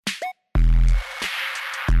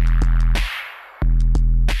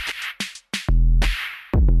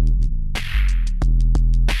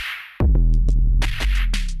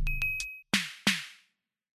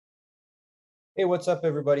Hey, what's up,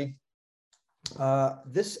 everybody?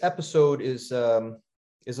 This episode is a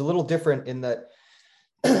little different in that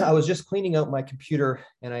I was just cleaning out my computer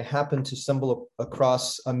and I happened to stumble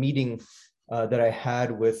across a meeting that I had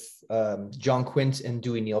with John Quint and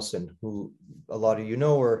Dewey Nielsen, who a lot of you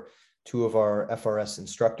know are two of our FRS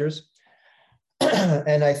instructors.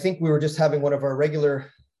 And I think we were just having one of our regular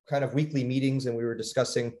kind of weekly meetings, and we were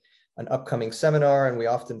discussing an upcoming seminar, and we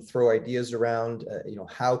often throw ideas around,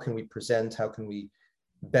 how can we present, how can we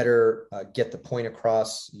better get the point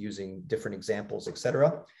across using different examples,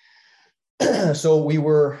 etc. So we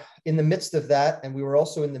were in the midst of that, and we were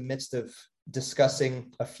also in the midst of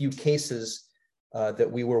discussing a few cases that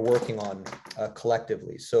we were working on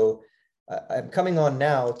collectively. So I'm coming on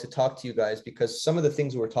now to talk to you guys because some of the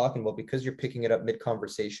things we're talking about, because you're picking it up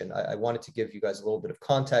mid-conversation, I wanted to give you guys a little bit of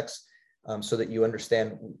context so that you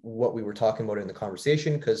understand what we were talking about in the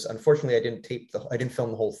conversation. Because unfortunately, I didn't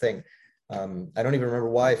film the whole thing. I don't even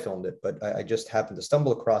remember why I filmed it, but I just happened to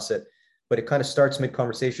stumble across it. But it kind of starts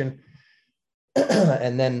mid-conversation,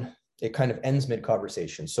 and then it kind of ends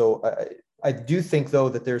mid-conversation. So I do think, though,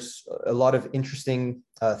 that there's a lot of interesting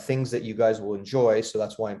things that you guys will enjoy. So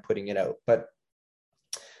that's why I'm putting it out. But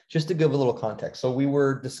just to give a little context, so we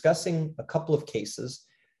were discussing a couple of cases.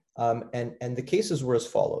 And the cases were as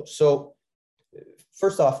follows. So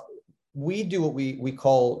first off, we do what we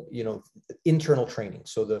call, internal training.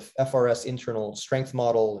 So the FRS internal strength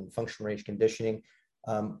model and functional range conditioning.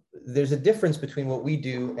 There's a difference between what we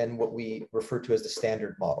do and what we refer to as the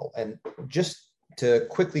standard model. And just to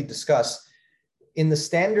quickly discuss, in the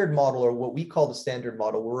standard model, or what we call the standard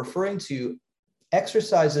model, we're referring to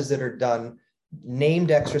exercises that are done,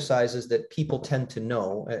 named exercises that people tend to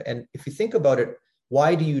know. And if you think about it,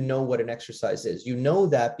 why do you know what an exercise is? You know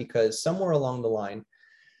that because somewhere along the line,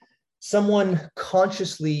 someone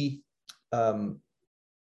consciously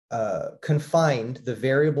confined the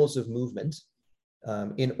variables of movement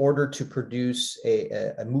in order to produce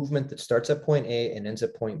a movement that starts at point A and ends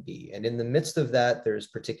at point B. And in the midst of that, there's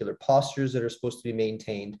particular postures that are supposed to be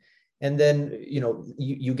maintained. And then,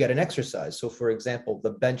 you get an exercise. So for example,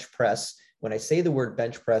 the bench press, when I say the word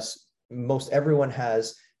bench press, most everyone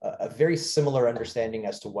has a very similar understanding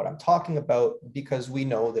as to what I'm talking about, because we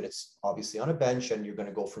know that it's obviously on a bench and you're going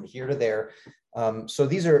to go from here to there. So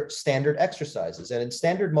these are standard exercises. And in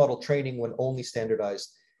standard model training, when only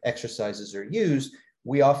standardized exercises are used,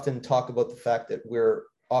 we often talk about the fact that we're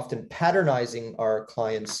often patternizing our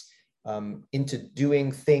clients into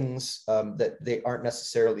doing things that they aren't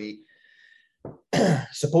necessarily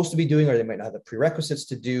supposed to be doing, or they might not have the prerequisites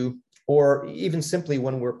to do. Or even simply,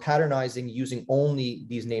 when we're patternizing using only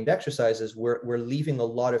these named exercises, we're leaving a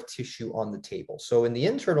lot of tissue on the table. So in the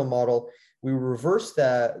internal model, we reverse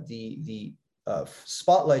the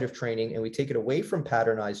spotlight of training, and we take it away from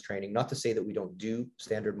patternized training. Not to say that we don't do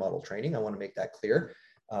standard model training. I want to make that clear.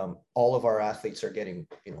 All of our athletes are getting,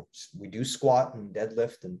 we do squat and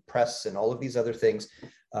deadlift and press and all of these other things,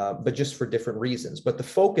 but just for different reasons. But the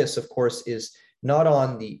focus, of course, is not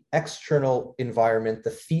on the external environment, the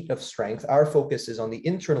feat of strength. Our focus is on the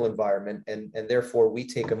internal environment, and therefore we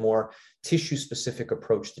take a more tissue-specific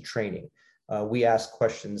approach to training. We ask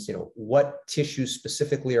questions, what tissues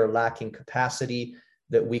specifically are lacking capacity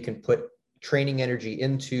that we can put training energy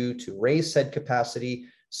into to raise said capacity,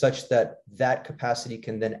 such that that capacity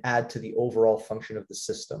can then add to the overall function of the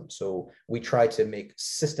system. So we try to make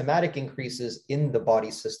systematic increases in the body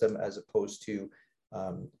system as opposed to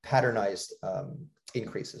patternized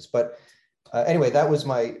increases. But anyway, that was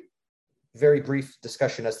my very brief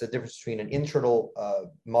discussion as to the difference between an internal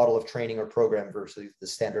model of training or program versus the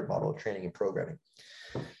standard model of training and programming.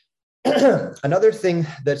 Another thing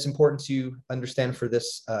that's important to understand for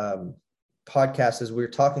this podcast is we're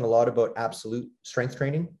talking a lot about absolute strength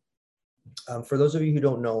training. For those of you who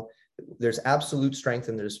don't know, there's absolute strength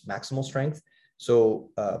and there's maximal strength.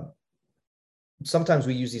 So sometimes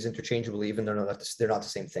we use these interchangeably, even though they're not the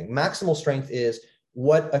same thing. Maximal strength is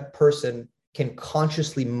what a person can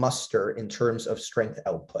consciously muster in terms of strength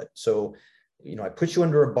output. So, I put you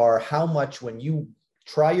under a bar. How much, when you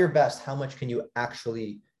try your best, how much can you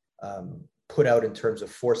actually put out in terms of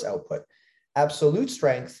force output? Absolute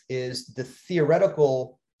strength is the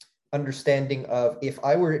theoretical understanding of, if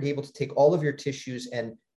I were able to take all of your tissues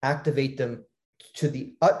and activate them to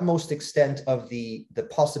the utmost extent of the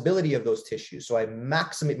possibility of those tissues. So I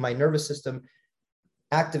maximate, my nervous system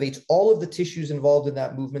activates all of the tissues involved in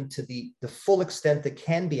that movement to the full extent that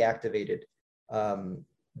can be activated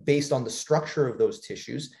based on the structure of those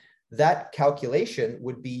tissues. That calculation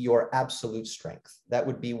would be your absolute strength. That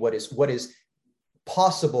would be what is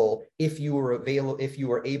possible if you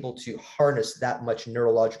were able to harness that much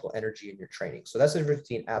neurological energy in your training. So that's the difference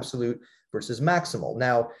between absolute versus maximal.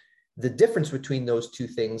 Now, the difference between those two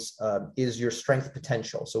things is your strength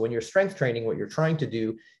potential. So when you're strength training, what you're trying to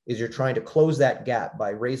do is you're trying to close that gap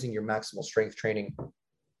by raising your maximal strength training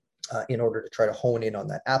in order to try to hone in on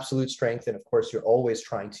that absolute strength. And of course, you're always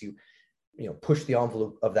trying to, push the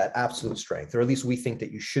envelope of that absolute strength, or at least we think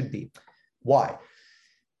that you should be. Why?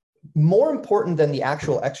 More important than the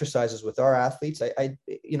actual exercises with our athletes, I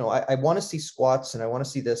want to see squats, and I want to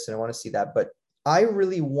see this, and I want to see that, but I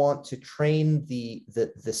really want to train the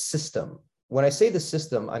system. When I say the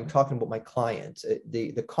system, I'm talking about my client,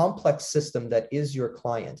 the complex system that is your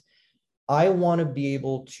client. I want to be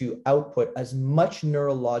able to output as much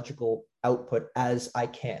neurological output as I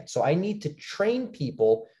can. So I need to train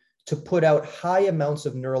people to put out high amounts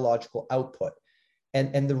of neurological output.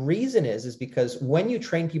 And the reason is because when you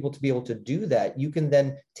train people to be able to do that, you can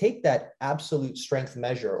then take that absolute strength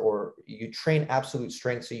measure, or you train absolute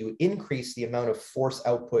strength, so you increase the amount of force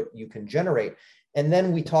output you can generate. And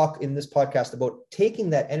then we talk in this podcast about taking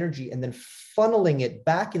that energy and then funneling it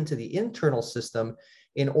back into the internal system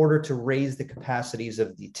in order to raise the capacities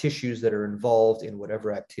of the tissues that are involved in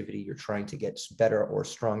whatever activity you're trying to get better or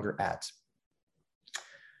stronger at.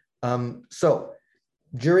 So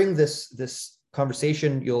during this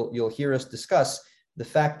conversation, you'll hear us discuss the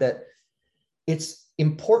fact that it's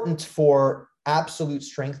important for absolute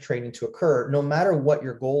strength training to occur no matter what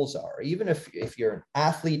your goals are. Even if you're an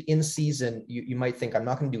athlete in season, you might think, I'm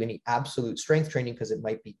not going to do any absolute strength training because it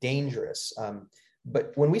might be dangerous.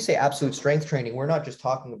 But when we say absolute strength training, we're not just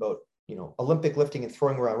talking about Olympic lifting and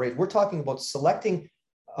throwing around weights. We're talking about selecting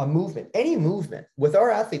a movement, any movement. With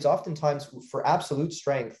our athletes, oftentimes for absolute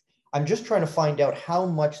strength, I'm just trying to find out how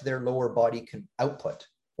much their lower body can output,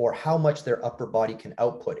 or how much their upper body can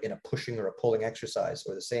output in a pushing or a pulling exercise,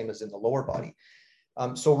 or the same as in the lower body.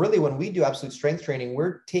 So really, when we do absolute strength training,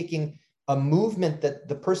 we're taking a movement that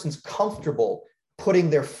the person's comfortable putting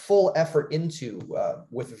their full effort into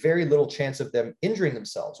with very little chance of them injuring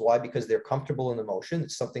themselves. Why? Because they're comfortable in the motion.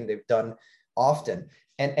 It's something they've done often.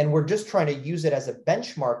 And we're just trying to use it as a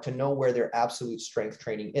benchmark to know where their absolute strength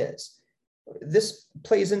training is. This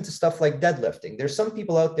plays into stuff like deadlifting. There's some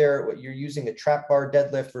people out there, you're using a trap bar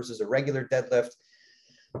deadlift versus a regular deadlift,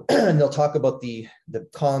 and they'll talk about the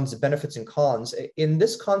cons, the benefits and cons. In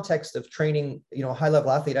this context of training,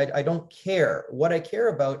 high-level athlete, I don't care. What I care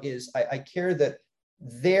about is I care that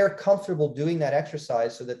they're comfortable doing that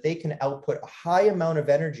exercise so that they can output a high amount of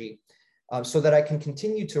energy, so that I can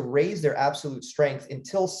continue to raise their absolute strength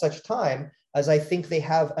until such time as I think they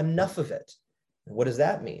have enough of it. What does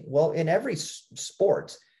that mean? Well, in every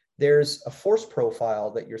sport, there's a force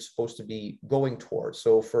profile that you're supposed to be going towards.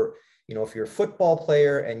 So for, if you're a football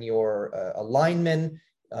player and you're a lineman,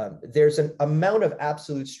 there's an amount of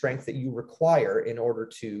absolute strength that you require in order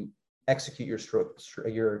to execute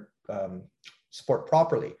your sport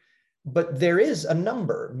properly. But there is a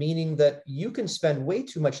number, meaning that you can spend way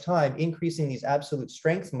too much time increasing these absolute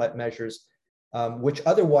strength measures, which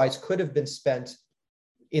otherwise could have been spent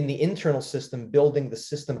in the internal system, building the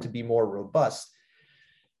system to be more robust.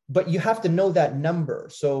 But you have to know that number.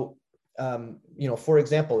 So, for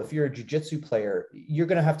example, if you're a jiu-jitsu player, you're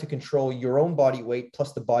going to have to control your own body weight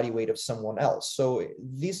plus the body weight of someone else. So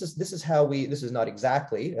this is how this is not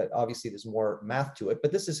exactly, obviously there's more math to it,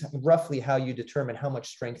 but this is roughly how you determine how much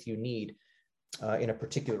strength you need in a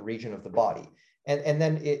particular region of the body. And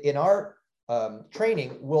then in our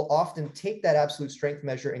training, we'll often take that absolute strength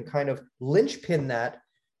measure and kind of linchpin that,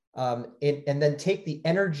 and then take the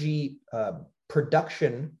energy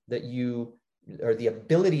production or the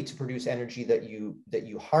ability to produce energy that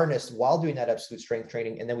you harnessed while doing that absolute strength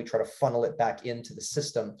training, and then we try to funnel it back into the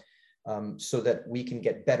system, so that we can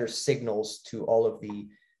get better signals to all of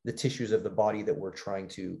the tissues of the body that we're trying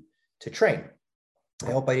to train.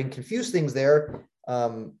 I hope I didn't confuse things there,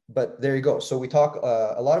 but there you go. So we talk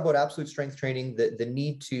a lot about absolute strength training, the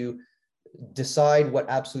need to decide what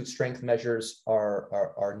absolute strength measures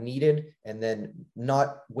are needed, and then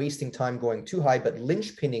not wasting time going too high, but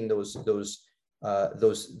linchpinning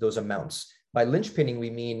those amounts. By linchpinning, we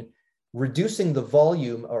mean reducing the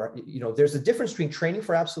volume, or there's a difference between training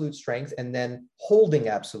for absolute strength and then holding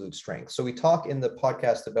absolute strength. So we talk in the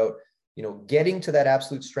podcast about getting to that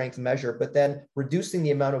absolute strength measure, but then reducing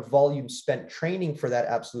the amount of volume spent training for that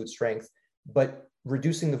absolute strength, but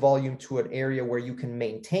reducing the volume to an area where you can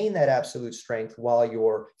maintain that absolute strength while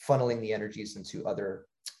you're funneling the energies into other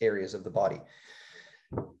areas of the body.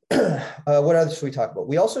 What else should we talk about?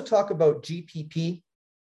 We also talk about GPP,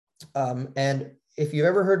 and if you've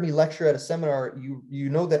ever heard me lecture at a seminar, you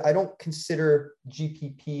know that I don't consider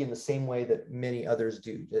GPP in the same way that many others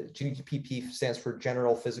do. The GPP stands for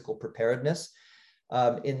General Physical Preparedness.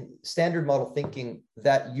 In standard model thinking,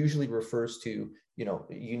 that usually refers to,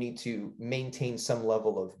 you need to maintain some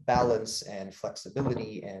level of balance and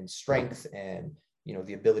flexibility and strength and,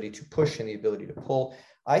 the ability to push and the ability to pull.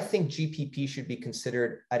 I think GPP should be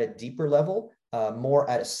considered at a deeper level, more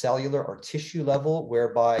at a cellular or tissue level,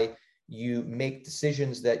 whereby you make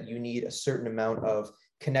decisions that you need a certain amount of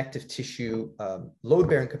connective tissue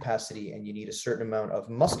load-bearing capacity, and you need a certain amount of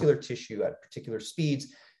muscular tissue at particular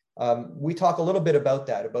speeds. We talk a little bit about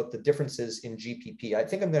that, about the differences in GPP. I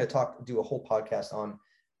think I'm going to do a whole podcast on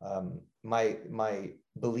my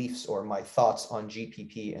beliefs or my thoughts on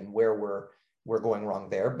GPP and where we're going wrong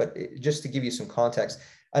there. But just to give you some context,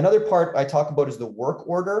 another part I talk about is the work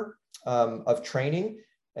order of training,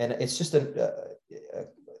 and it's just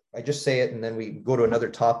I just say it and then we go to another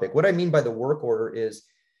topic. What I mean by the work order is,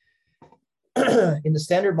 in the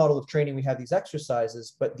standard model of training, we have these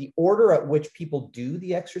exercises, but the order at which people do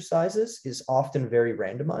the exercises is often very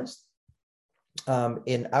randomized.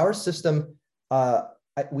 In our system,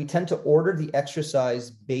 we tend to order the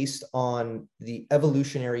exercise based on the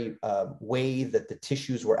evolutionary way that the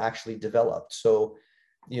tissues were actually developed. So,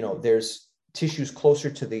 there's tissues closer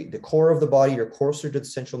to the core of the body or closer to the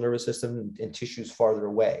central nervous system, and tissues farther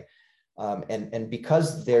away. And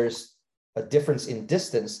because there's a difference in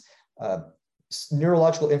distance,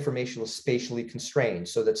 neurological information is spatially constrained,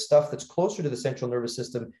 so that stuff that's closer to the central nervous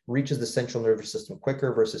system reaches the central nervous system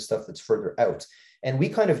quicker versus stuff that's further out. And we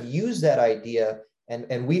kind of use that idea,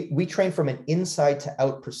 and we train from an inside to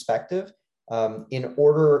out perspective, in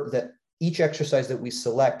order that each exercise that we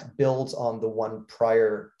select builds on the one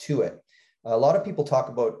prior to it. A lot of people talk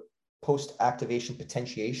about post-activation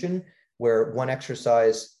potentiation, where one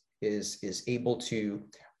exercise is able to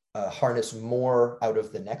harness more out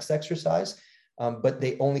of the next exercise, but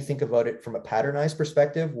they only think about it from a patternized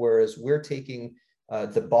perspective, whereas we're taking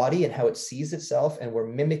the body and how it sees itself, and we're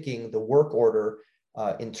mimicking the work order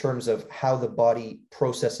in terms of how the body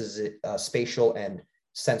processes it, spatial and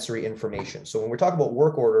sensory information. So when we're talking about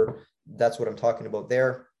work order, that's what I'm talking about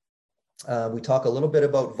there. We talk a little bit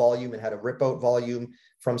about volume and how to rip out volume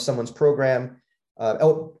from someone's program. I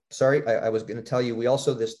was going to tell you, we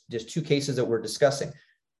also, there's two cases that we're discussing.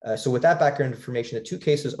 So with that background information, the two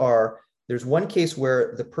cases are, there's one case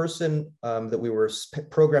where the person that we were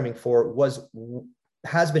programming for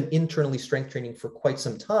has been internally strength training for quite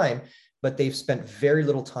some time, but they've spent very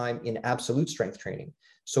little time in absolute strength training.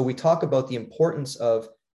 So we talk about the importance of,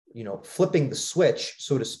 flipping the switch,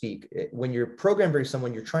 so to speak. When you're programming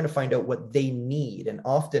someone, you're trying to find out what they need. And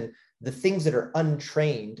often the things that are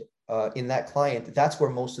untrained in that client, that's where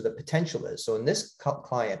most of the potential is. So in this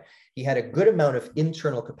client, he had a good amount of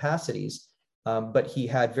internal capacities, but he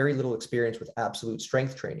had very little experience with absolute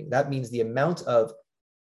strength training. That means the amount of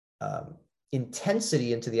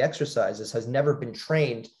intensity into the exercises has never been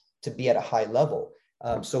trained to be at a high level.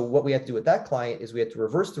 So what we had to do with that client is we had to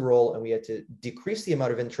reverse the role, and we had to decrease the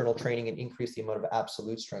amount of internal training and increase the amount of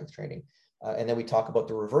absolute strength training. And then we talk about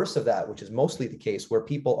the reverse of that, which is mostly the case where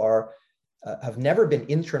people have never been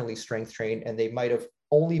internally strength trained, and they might have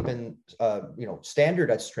only been,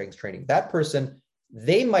 standardized strength training. That person,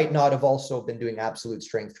 they might not have also been doing absolute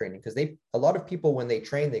strength training, because a lot of people, when they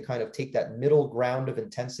train, they kind of take that middle ground of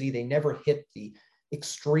intensity. They never hit the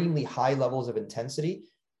extremely high levels of intensity,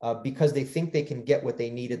 because they think they can get what they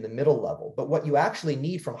need in the middle level. But what you actually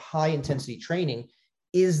need from high intensity training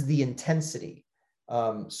is the intensity.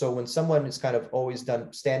 So when someone has kind of always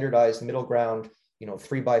done standardized middle ground,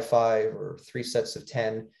 3x5 or 3 sets of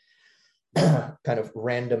 10, kind of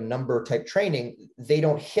random number type training, they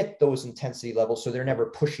don't hit those intensity levels. So they're never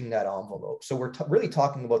pushing that envelope. So we're really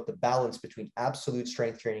talking about the balance between absolute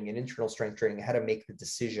strength training and internal strength training, and how to make the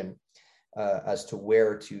decision as to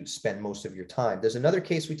where to spend most of your time. There's another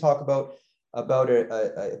case we talk about I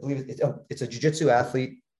believe it's a jiu-jitsu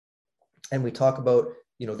athlete, and we talk about,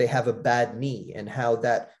 they have a bad knee, and how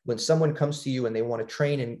that when someone comes to you and they want to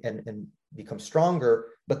train and become stronger,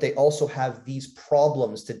 but they also have these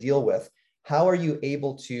problems to deal with, how are you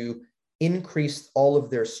able to increase all of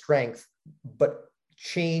their strength, but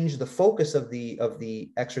change the focus of the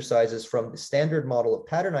exercises from the standard model of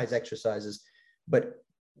patternized exercises, but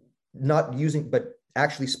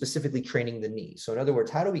actually specifically training the knee? So in other words,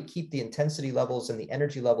 how do we keep the intensity levels and the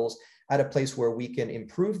energy levels at a place where we can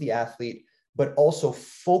improve the athlete, but also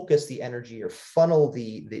focus the energy or funnel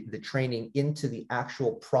the training into the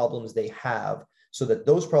actual problems they have, so that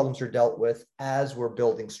those problems are dealt with as we're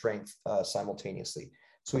building strength simultaneously.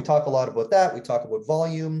 So we talk a lot about that. We talk about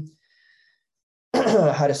volume.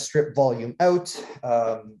 how to strip volume out.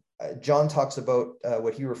 John talks about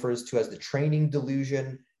what he refers to as the training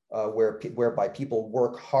delusion, whereby people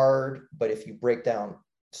work hard, but if you break down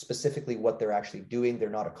specifically what they're actually doing, they're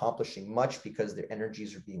not accomplishing much because their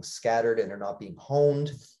energies are being scattered and they're not being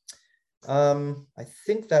honed. I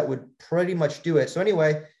think that would pretty much do it. So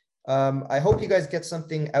anyway, I hope you guys get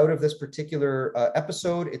something out of this particular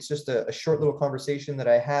episode. It's just a short little conversation that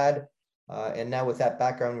I had. And now with that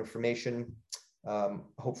background information,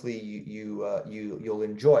 hopefully you'll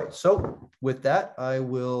enjoy. So with that, I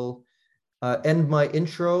will end my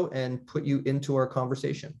intro and put you into our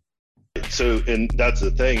conversation. So, and that's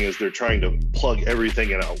the thing, is they're trying to plug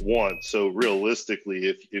everything in at once. So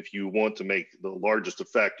realistically, if you want to make the largest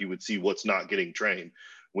effect, you would see what's not getting trained.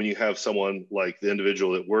 When you have someone like the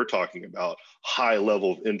individual that we're talking about, high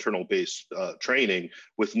level of internal based training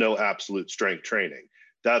with no absolute strength training.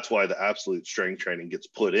 That's why the absolute strength training gets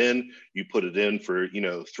put in. You put it in for,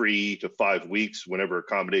 3 to 5 weeks. Whenever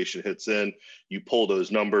accommodation hits in, you pull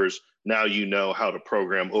those numbers. Now you know how to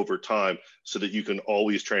program over time so that you can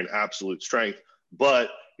always train absolute strength, but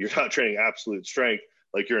you're not training absolute strength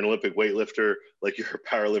like you're an Olympic weightlifter, like you're a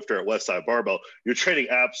powerlifter at Westside Barbell. You're training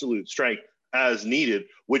absolute strength as needed,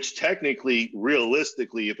 which technically,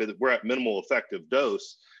 realistically, if we're at minimal effective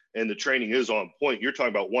dose and the training is on point, you're talking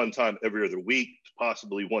about one time every other week,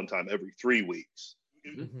 possibly one time every 3 weeks.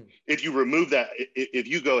 Mm-hmm. If you remove that, if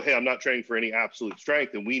you go, hey, I'm not training for any absolute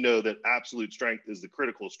strength, and we know that absolute strength is the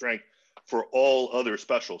critical strength for all other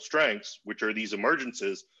special strengths, which are these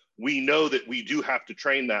emergences, we know that we do have to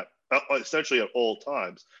train that essentially at all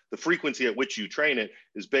times. The frequency at which you train it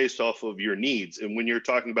is based off of your needs. And when you're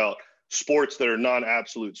talking about sports that are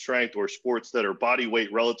non-absolute strength or sports that are body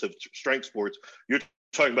weight relative strength sports, you're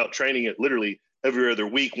talking about training it literally every other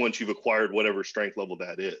week once you've acquired whatever strength level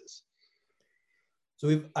that is. So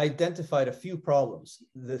we've identified a few problems.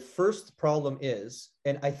 The first problem is,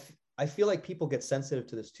 and I feel like people get sensitive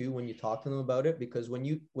to this too when you talk to them about it, because when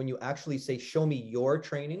you actually say, show me your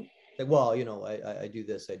training, like, well, I do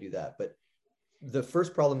this, I do that. But the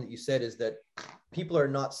first problem that you said is that people are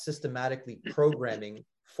not systematically programming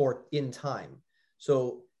for in time.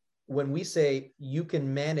 So when we say you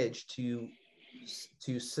can manage to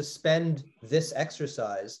suspend this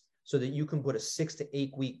exercise so that you can put a 6 to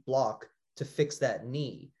 8 week block to fix that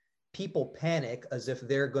knee, people panic as if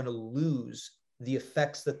they're going to lose the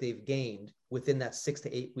effects that they've gained within that 6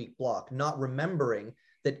 to 8 week block, not remembering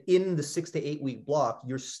that in the 6 to 8 week block,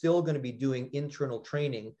 you're still going to be doing internal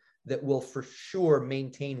training that will for sure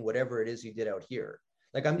maintain whatever it is you did out here.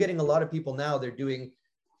 Like I'm getting a lot of people now,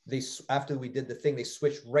 after we did the thing, they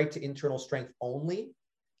switched right to internal strength only.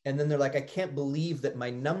 And then they're like, I can't believe that my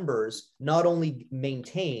numbers not only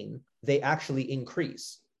maintain, they actually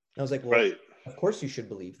increase. And I was like, well, right. Of course you should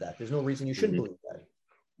believe that. There's no reason you shouldn't believe that.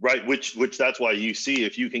 Right, which that's why you see,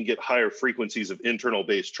 if you can get higher frequencies of internal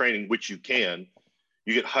based training, which you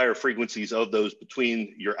get higher frequencies of those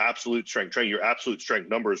between your absolute strength training. Your absolute strength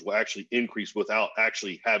numbers will actually increase without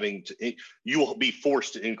actually having to, you will be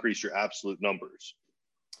forced to increase your absolute numbers.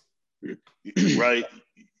 Right?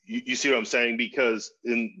 You see what I'm saying? Because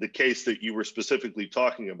in the case that you were specifically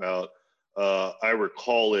talking about, I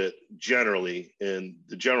recall it generally, and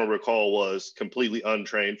the general recall was completely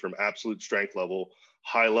untrained from absolute strength level,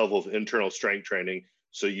 high level of internal strength training.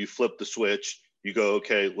 So you flip the switch, you go,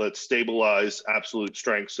 okay, let's stabilize absolute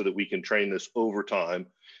strength so that we can train this over time.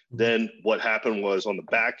 Then what happened was, on the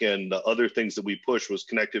back end, the other things that we pushed was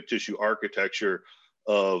connective tissue architecture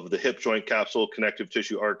of the hip joint capsule, connective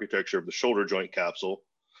tissue architecture of the shoulder joint capsule.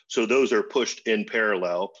 So those are pushed in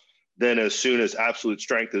parallel. Then as soon as absolute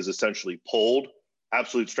strength is essentially pulled,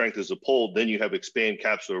 then you have expand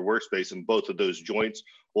capsular workspace in both of those joints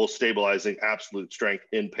while stabilizing absolute strength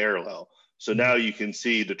in parallel. So now you can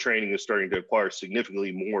see the training is starting to acquire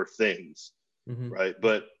significantly more things, right?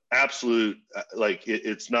 But absolute, like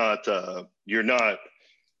it's not, you're not,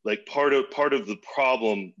 like part of the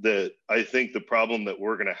problem that I think the problem that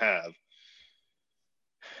we're going to have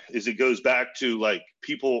is it goes back to, like,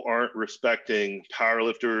 people aren't respecting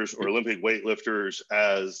powerlifters or Olympic weightlifters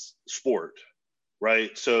as sport,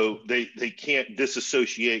 right? So they can't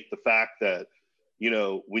disassociate the fact that,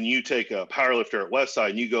 when you take a powerlifter at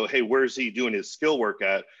Westside and you go, hey, where's he doing his skill work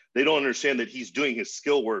at? They don't understand that he's doing his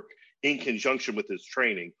skill work in conjunction with his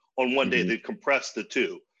training. On one day, they compress the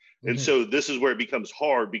two. And so this is where it becomes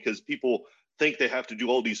hard, because people think they have to do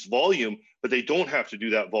all these volume, but they don't have to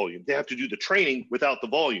do that volume. They have to do the training without the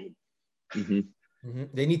volume.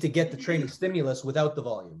 They need to get the training stimulus without the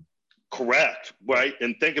volume. Correct, right?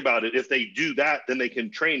 And think about it. If they do that, then they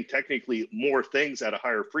can train technically more things at a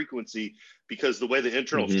higher frequency, because the way the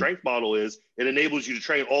internal strength model is, it enables you to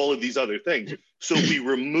train all of these other things. So if we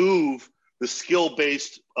remove the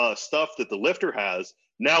skill-based stuff that the lifter has,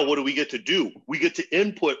 now what do we get to do? We get to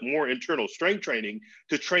input more internal strength training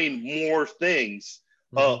to train more things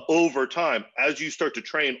over time. As you start to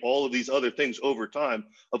train all of these other things over time,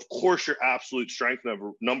 of course, your absolute strength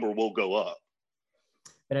number will go up.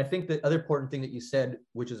 And I think the other important thing that you said,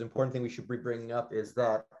 which is an important thing we should be bringing up, is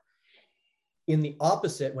that in the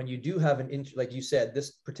opposite, when you do have like you said,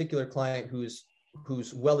 this particular client who's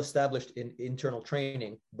well established in internal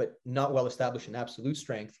training, but not well established in absolute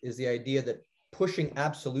strength, is the idea that pushing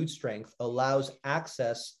absolute strength allows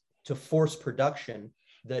access to force production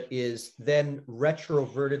that is then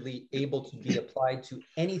retrovertedly able to be applied to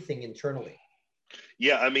anything internally.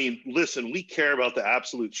 Yeah, I mean, listen, we care about the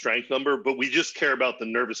absolute strength number, but we just care about the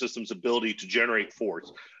nervous system's ability to generate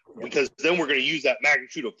force, because then we're going to use that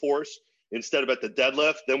magnitude of force instead of at the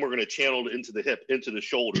deadlift. Then we're going to channel it into the hip, into the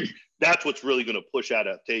shoulder. That's what's really going to push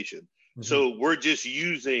adaptation. So we're just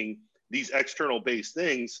using these external based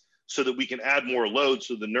things so that we can add more load,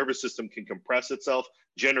 so the nervous system can compress itself,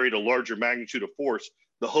 generate a larger magnitude of force.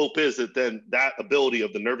 The hope is that then that ability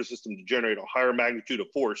of the nervous system to generate a higher magnitude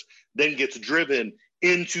of force then gets driven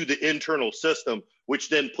into the internal system, which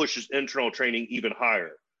then pushes internal training even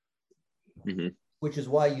higher. Which is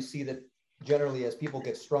why you see that generally as people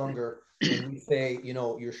get stronger, when we say, you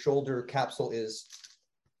know, your shoulder capsule is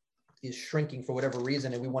shrinking for whatever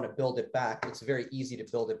reason and we want to build it back, it's very easy to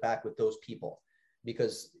build it back with those people.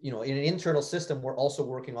 Because, you know, in an internal system, we're also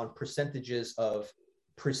working on percentages of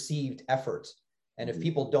perceived effort. And if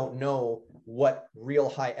people don't know what real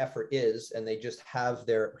high effort is, and they just have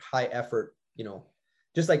their high effort, you know,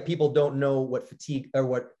 just like people don't know what fatigue or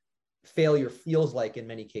what failure feels like in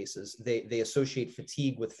many cases, they associate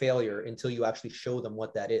fatigue with failure until you actually show them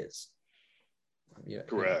what that is. Yeah,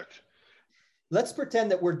 correct. Let's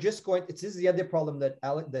pretend that we're just going, this is the other problem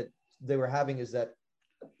that they were having, is that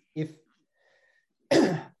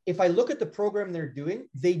if I look at the program they're doing,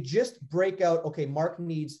 they just break out, okay, Mark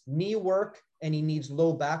needs knee work and he needs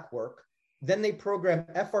low back work. Then they program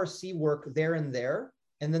FRC work there and there.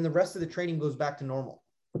 And then the rest of the training goes back to normal.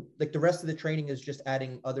 Like the rest of the training is just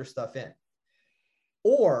adding other stuff in.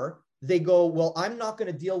 Or they go, well, I'm not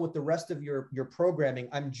going to deal with the rest of your programming.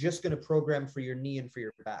 I'm just going to program for your knee and for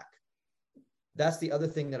your back. That's the other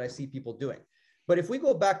thing that I see people doing. But if we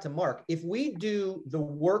go back to Mark, if we do the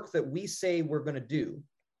work that we say we're going to do,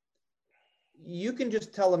 you can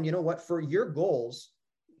just tell them, you know what, for your goals,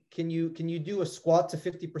 can you do a squat to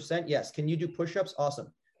 50%? Yes. Can you do push-ups?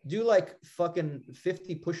 Awesome. Do like fucking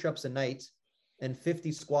 50 push-ups a night and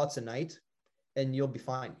 50 squats a night, and you'll be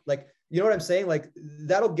fine. Like, you know what I'm saying? Like,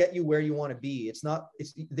 that'll get you where you want to be.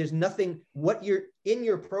 There's nothing, what you're in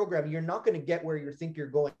your program, you're not going to get where you think you're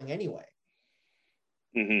going anyway.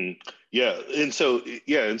 Yeah. And so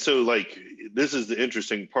like, this is the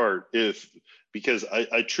interesting part, because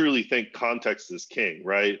I truly think context is king,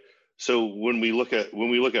 right? So when we look at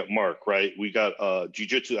Mark, right, we got a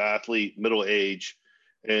jiu-jitsu athlete, middle age,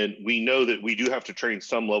 and we know that we do have to train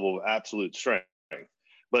some level of absolute strength,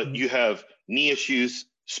 but you have knee issues,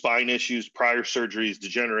 spine issues, prior surgeries,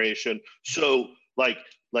 degeneration. So like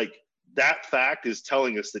that fact is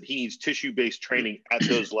telling us that he needs tissue-based training at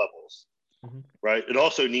those levels, right? It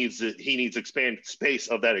also needs that he needs expanded space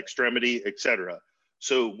of that extremity, et cetera.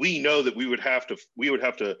 So we know that we would have to,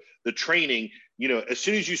 the training, you know, as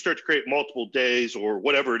soon as you start to create multiple days or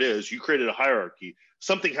whatever it is, you created a hierarchy.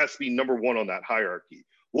 Something has to be number one on that hierarchy.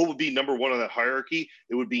 What would be number one on that hierarchy?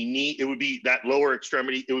 It would be knee, it would be that lower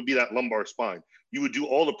extremity, it would be that lumbar spine. You would do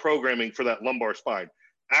all the programming for that lumbar spine.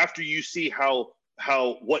 After you see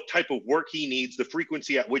what type of work he needs, the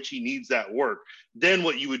frequency at which he needs that work, then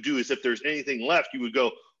what you would do is, if there's anything left, you would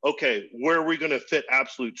go, okay, where are we going to fit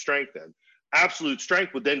absolute strength in? Absolute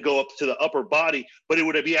strength would then go up to the upper body, but it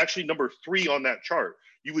would be actually number 3 on that chart.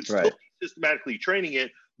 You would still be systematically training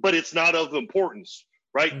it, but it's not of importance,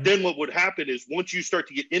 right? Then what would happen is, once you start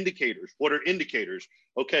to get indicators, what are indicators?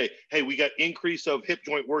 Okay, hey, we got increase of hip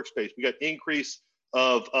joint workspace. We got increase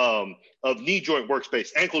of knee joint workspace,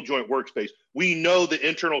 ankle joint workspace. We know the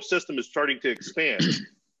internal system is starting to expand.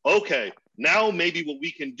 Okay, now maybe what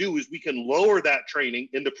we can do is we can lower that training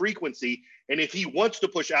in the frequency. And if he wants to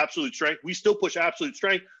push absolute strength, we still push absolute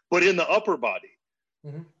strength, but in the upper body.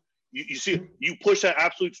 You see, you push that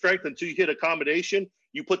absolute strength until you hit accommodation,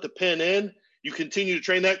 you put the pin in, you continue to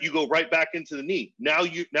train that, you go right back into the knee.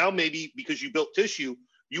 Now maybe because you built tissue,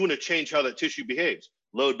 you want to change how that tissue behaves.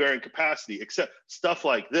 load bearing capacity, except stuff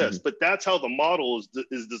like this. But that's how the model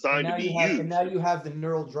is designed to be used. And now you have the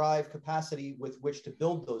neural drive capacity with which to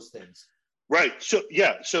build those things. Right. So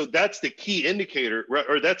yeah. So that's the key indicator, right?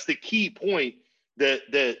 Or that's the key point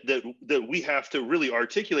that we have to really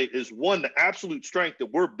articulate is, one, the absolute strength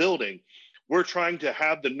that we're building. We're trying to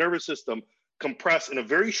have the nervous system compress in a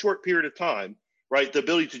very short period of time, right? The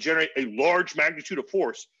ability to generate a large magnitude of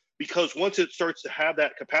force, because once it starts to have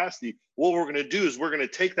that capacity, what we're going to do is we're going to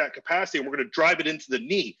take that capacity and we're going to drive it into the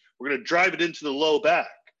knee. We're going to drive it into the low back.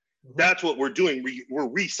 That's what we're doing. We're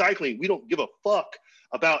recycling. We don't give a fuck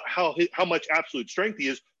about how much absolute strength he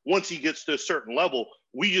is. Once he gets to a certain level,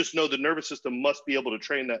 we just know the nervous system must be able to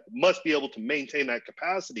train that, must be able to maintain that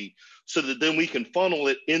capacity, so that then we can funnel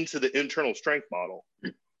it into the internal strength model.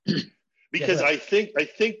 Because I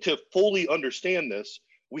think to fully understand this,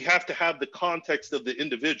 we have to have the context of the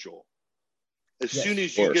individual. As soon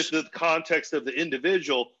as you get the context of the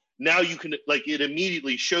individual, now you can, like, it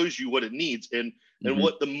immediately shows you what it needs. And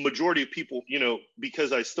what the majority of people, you know,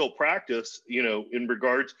 because I still practice, you know, in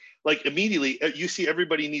regards, like, immediately you see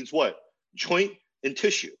everybody needs what? Joint and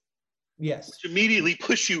tissue. Yes. Which immediately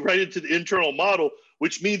push you right into the internal model,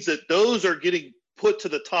 which means that those are getting put to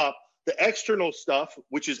the top. The external stuff,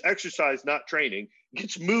 which is exercise, not training,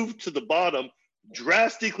 gets moved to the bottom,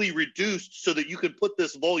 drastically reduced so that you can put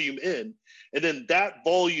this volume in. And then that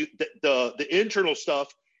volume, the internal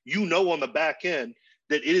stuff, you know, on the back end,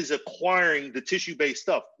 that it is acquiring the tissue-based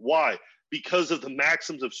stuff. Why? Because of the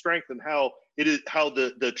maxims of strength and how it is, how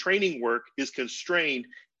the training work is constrained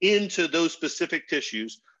into those specific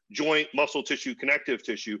tissues, joint, muscle tissue, connective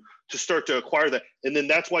tissue, to start to acquire that. And then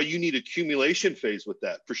that's why you need accumulation phase with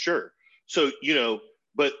that, for sure. So, you know,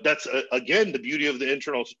 but that's again the beauty of the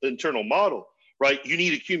internal model, right? You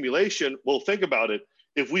need accumulation. Well, think about it.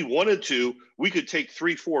 If we wanted to, we could take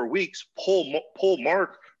 3-4 weeks, pull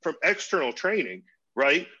Mark from external training,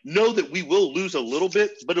 right? Know that we will lose a little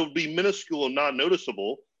bit, but it'll be minuscule and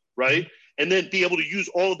non-noticeable, right? And then be able to use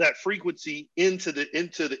all of that frequency into the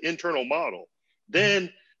internal model. Then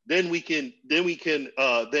we can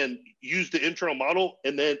then use the internal model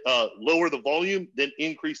and then lower the volume, then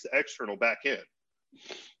increase the external back end.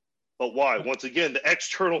 But why? Once again, the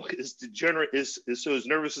external is to generate is so his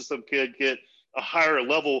nervous system can get a higher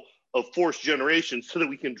level of force generation, so that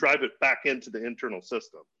we can drive it back into the internal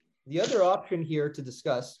system. The other option here to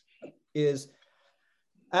discuss is,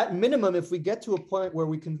 at minimum, if we get to a point where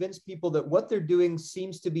we convince people that what they're doing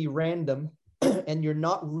seems to be random and you're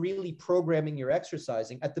not really programming your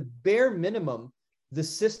exercising, at the bare minimum, the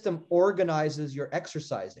system organizes your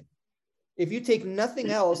exercising. If you take nothing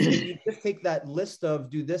else and you just take that list of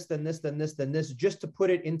do this, then this, then this, then this, just to put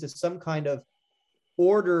it into some kind of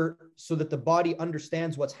order so that the body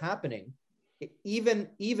understands what's happening, even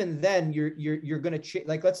then you're going to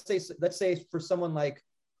like, let's say for someone like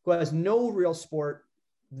who has no real sport,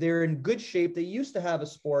 they're in good shape, they used to have a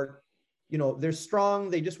sport, you know, they're strong,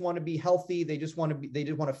 they just want to be healthy, they just want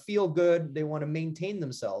to feel good, they want to maintain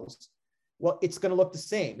themselves. Well, it's going to look the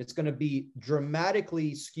same. It's going to be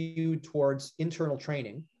dramatically skewed towards internal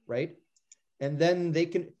training, right? And then they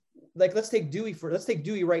can, like, let's take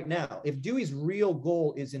Dewey right now. If Dewey's real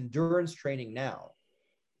goal is endurance training now,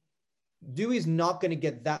 Dewey's not going to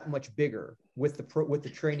get that much bigger with the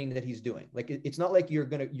training that he's doing. Like, it's not like you're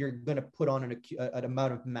gonna put on an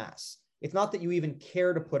amount of mass. It's not that you even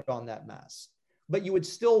care to put on that mass, but you would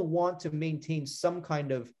still want to maintain some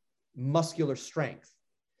kind of muscular strength.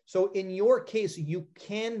 So in your case, you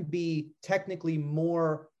can be technically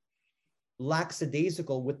more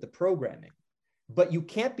lackadaisical with the programming, but you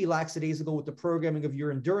can't be lackadaisical with the programming of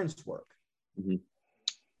your endurance work.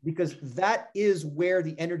 Because that is where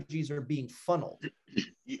the energies are being funneled.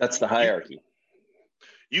 That's the hierarchy.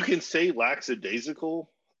 You can say lackadaisical,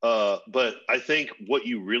 but I think what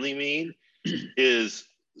you really mean is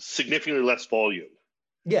significantly less volume.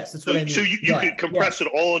 Yes, that's what I mean. So you can compress it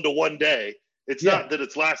all into one day. It's not that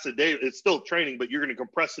it's lackadaisical, it's still training, but you're going to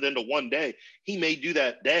compress it into one day. He may do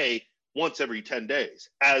that day once every 10 days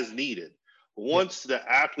as needed. Once the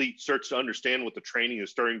athlete starts to understand what the training is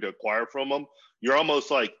starting to acquire from them, you're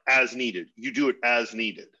almost like as needed. You do it as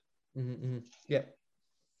needed. Yeah.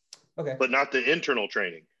 Okay. But not the internal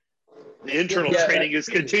training. The internal training is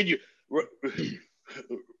continue.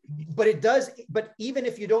 But it does. But even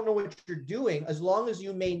if you don't know what you're doing, as long as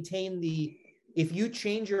you maintain if you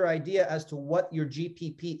change your idea as to what your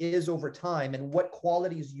GPP is over time and what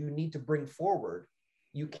qualities you need to bring forward,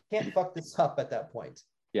 you can't fuck this up at that point.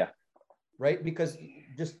 Yeah. Right? Because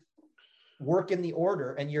just work in the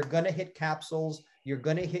order and you're going to hit capsules, you're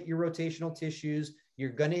going to hit your rotational tissues, you're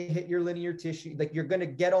going to hit your linear tissue. Like you're going to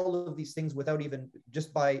get all of these things without even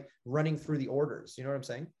just by running through the orders. You know what I'm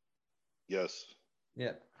saying? Yes.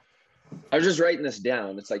 Yeah. I was just writing this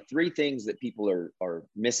down. It's like 3 things that people are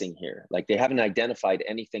missing here. Like they haven't identified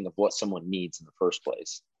anything of what someone needs in the first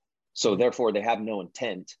place. So therefore they have no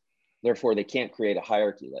intent. Therefore they can't create a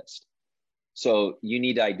hierarchy list. So you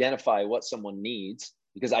need to identify what someone needs,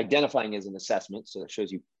 because identifying is an assessment. So it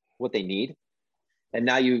shows you what they need. And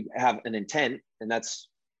now you have an intent, and that's,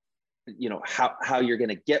 you know, how you're going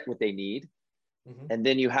to get what they need. And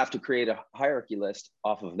then you have to create a hierarchy list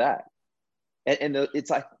off of that. And it's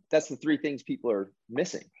like, that's the 3 things people are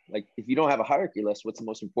missing. Like if you don't have a hierarchy list, what's the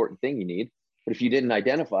most important thing you need? But if you didn't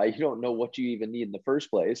identify, you don't know what you even need in the first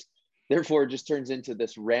place. Therefore, it just turns into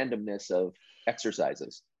this randomness of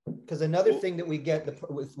exercises. Because another thing that we get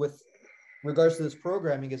with regards to this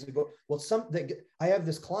programming is to go, well, I have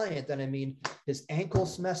this client, and I mean, his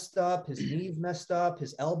ankle's messed up, his knees messed up,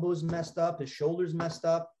 his elbows messed up, his shoulders messed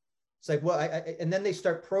up. It's like, well, and then they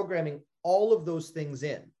start programming all of those things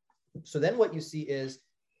in. So then what you see is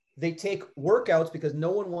they take workouts, because no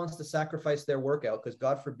one wants to sacrifice their workout, because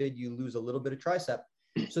God forbid you lose a little bit of tricep.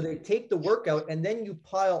 So they take the workout and then you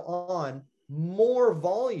pile on more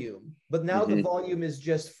volume, but now the volume is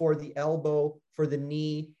just for the elbow, for the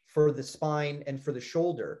knee, for the spine, and for the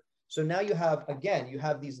shoulder. So now you have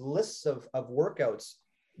these lists of workouts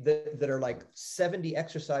that are like 70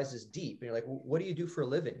 exercises deep. And you're like, what do you do for a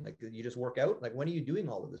living? Like, you just work out? Like, when are you doing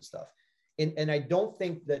all of this stuff? And I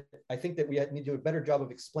think that we need to do a better job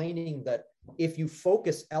of explaining that if you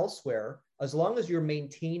focus elsewhere, as long as you're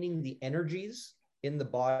maintaining the energies in the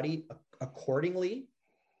body accordingly,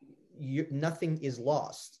 nothing is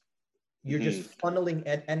lost. You're just funneling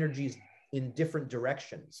energies in different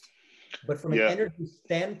directions. But from an energy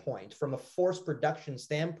standpoint, from a force production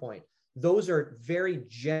standpoint, those are very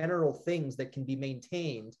general things that can be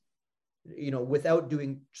maintained, you know, without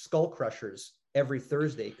doing skull crushers every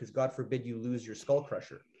Thursday, because God forbid you lose your skull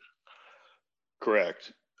crusher.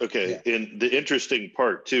 Correct. Okay. Yeah. And the interesting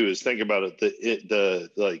part too is, think about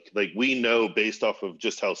it. Like we know, based off of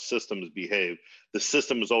just how systems behave, the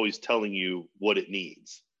system is always telling you what it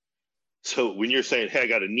needs. So when you're saying, hey, I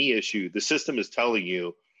got a knee issue, the system is telling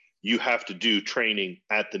you, you have to do training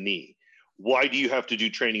at the knee. Why do you have to do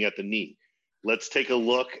training at the knee? Let's take a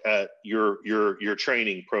look at your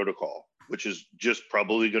training protocol, which is just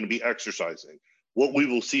probably going to be exercising. What we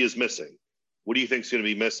will see is missing. What do you think is going to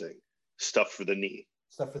be missing? Stuff for the knee.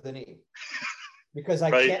 Stuff for the knee. Because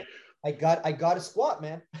I got to squat,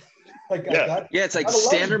 man. It's like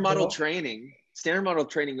standard model training. Standard model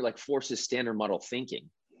training like forces standard model thinking.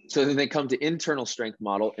 So then they come to internal strength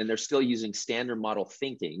model, and they're still using standard model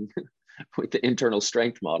thinking with the internal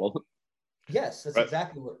strength model. Yes, that's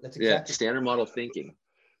exactly standard model thinking.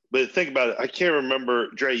 But think about it. I can't remember,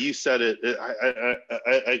 Dre, you said it.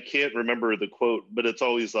 I can't remember the quote, but it's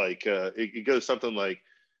always like, it goes something like,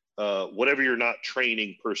 whatever you're not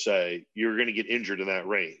training per se, you're going to get injured in that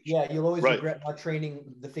range. Yeah, you'll always regret not training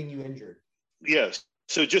the thing you injured. Yes.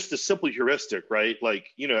 So just a simple heuristic, right? Like,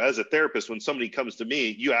 you know, as a therapist, when somebody comes to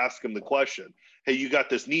me, you ask them the question, hey, you got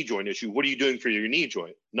this knee joint issue. What are you doing for your knee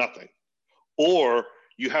joint? Nothing. Or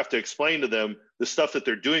you have to explain to them the stuff that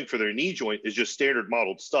they're doing for their knee joint is just standard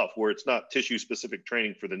modeled stuff, where it's not tissue specific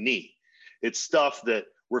training for the knee. It's stuff that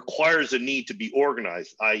requires a knee to be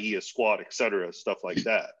organized, i.e. a squat, et cetera, stuff like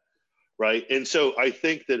that. Right. And so I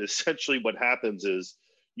think that essentially what happens is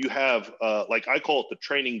you have, like I call it the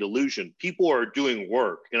training delusion. People are doing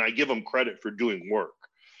work, and I give them credit for doing work.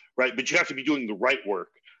 Right. But you have to be doing the right work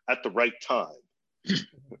at the right time.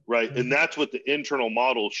 Right. And that's what the internal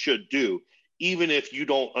model should do. Even if you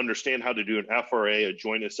don't understand how to do an FRA, a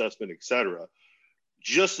joint assessment, et cetera,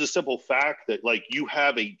 just the simple fact that like you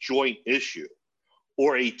have a joint issue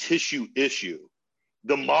or a tissue issue,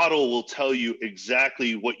 the model will tell you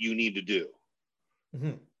exactly what you need to do.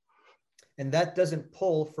 Mm-hmm. And that doesn't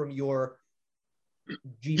pull from your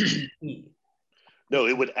GPP. No,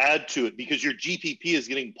 it would add to it, because your GPP is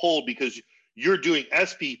getting pulled because you're doing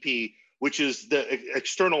SPP, which is the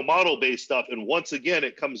external model-based stuff. And once again,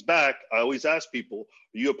 it comes back. I always ask people,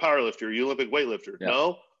 are you a powerlifter? Are you an Olympic weightlifter? Yeah.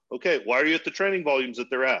 No? Okay, why are you at the training volumes that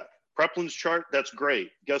they're at? Preplin's chart, that's great.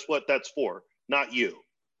 Guess what that's for? Not you.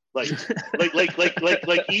 Like think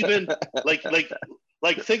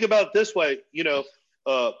about it this way, you know,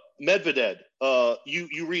 Medvedev,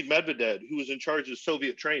 you read Medvedev, who was in charge of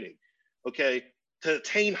Soviet training, okay? To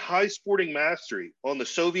attain high sporting mastery on the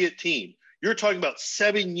Soviet team, you're talking about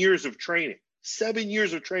 7 years of training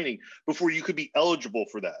before you could be eligible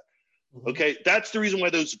for that. Okay. That's the reason why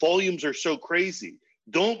those volumes are so crazy,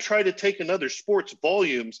 Don't try to take another sport's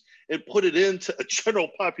volumes and put it into a general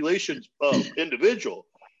population individual.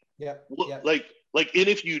 Yeah. Like, and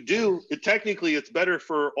if you do, technically it's better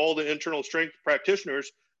for all the internal strength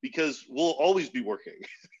practitioners because we'll always be working.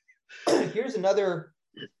 Here's another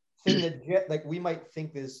thing that like we might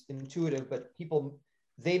think is intuitive, but people,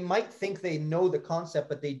 they might think they know the concept,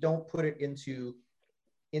 but they don't put it into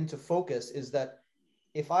focus, is that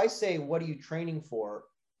if I say, what are you training for?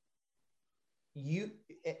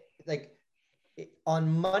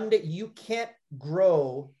 On Monday, you can't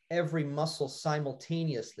grow every muscle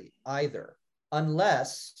simultaneously either,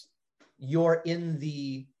 unless you're in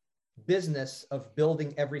the business of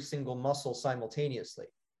building every single muscle simultaneously,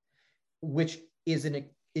 which is an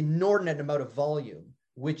inordinate amount of volume,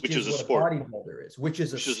 which is what a bodybuilder is, which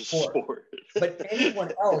is a sport. But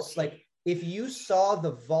anyone else, like if you saw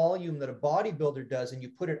the volume that a bodybuilder does and you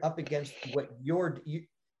put it up against what you're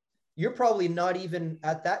probably not even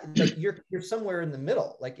at that, like you're somewhere in the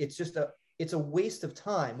middle. Like it's a waste of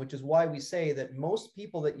time, which is why we say that most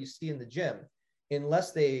people that you see in the gym,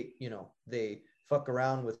 unless they fuck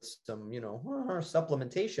around with some,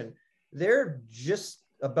 supplementation, they're just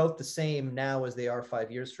about the same now as they are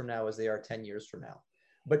 5 years from now, as they are 10 years from now.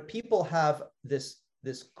 But people have this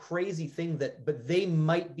crazy thing but they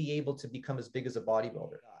might be able to become as big as a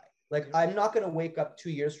bodybuilder. Like, I'm not going to wake up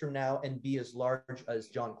 2 years from now and be as large as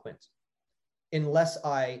John Quint, unless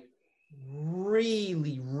I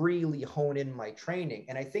really, really hone in my training.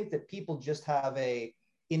 And I think that people just have a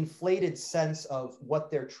inflated sense of what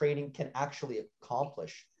their training can actually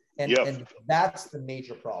accomplish. And that's the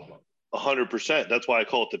major problem. 100%. That's why I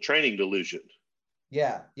call it the training delusion.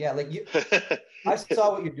 Yeah. Like I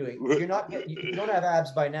saw what you're doing. You don't have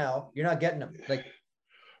abs by now. You're not getting them. Like,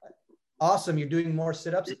 awesome. You're doing more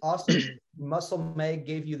sit-ups. Awesome. Muscle Mag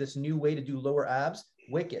gave you this new way to do lower abs.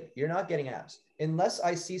 Wicked. You're not getting abs. Unless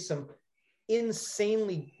I see some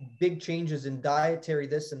insanely big changes in dietary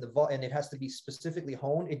this and and it has to be specifically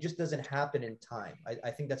honed. It just doesn't happen in time.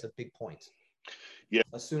 I think that's a big point. Yeah.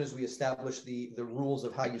 As soon as we establish the rules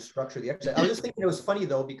of how you structure the exercise. I was just thinking it was funny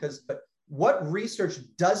though, but what research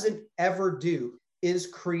doesn't ever do is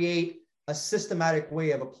create a systematic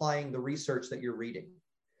way of applying the research that you're reading.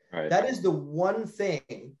 Right. That is the one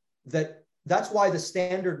thing that's why the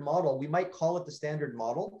standard model, we might call it the standard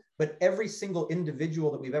model, but every single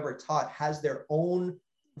individual that we've ever taught has their own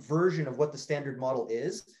version of what the standard model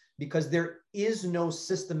is, because there is no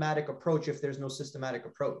systematic approach if there's no systematic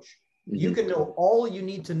approach. Mm-hmm. You can know all you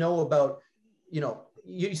need to know about,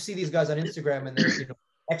 you see these guys on Instagram and they're,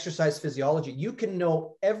 exercise physiology. You can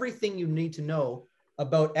know everything you need to know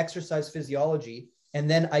about exercise physiology. And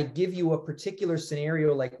then I give you a particular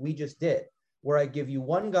scenario like we just did, where I give you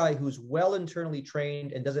one guy who's well internally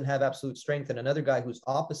trained and doesn't have absolute strength and another guy who's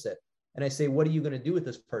opposite. And I say, what are you going to do with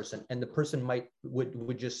this person? And the person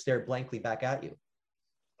would just stare blankly back at you.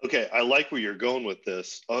 Okay, I like where you're going with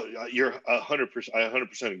this. You're 100%. I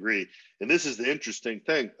 100% agree. And this is the interesting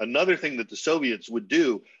thing. Another thing that the Soviets would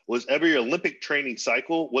do was every Olympic training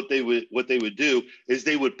cycle, what they would do is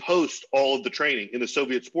they would post all of the training in the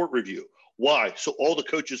Soviet Sport Review. Why? So all the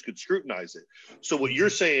coaches could scrutinize it. So what you're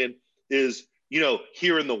saying is,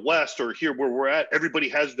 here in the West or here where we're at, everybody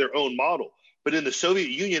has their own model. But in the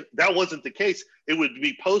Soviet Union, that wasn't the case. It would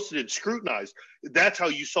be posted and scrutinized. That's how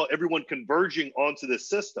you saw everyone converging onto this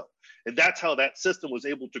system. And that's how that system was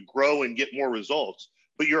able to grow and get more results.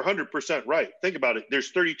 But you're 100% right. Think about it.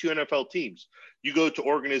 There's 32 NFL teams. You go to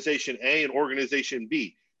organization A and organization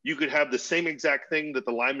B. You could have the same exact thing that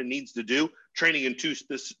the lineman needs to do, training in two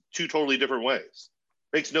totally different ways.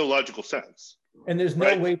 Makes no logical sense. And there's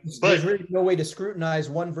no way. There's really no way to scrutinize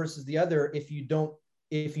one versus the other if you don't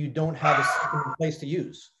have a system in place to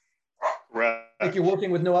use. Right. Like you're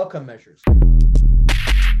working with no outcome measures.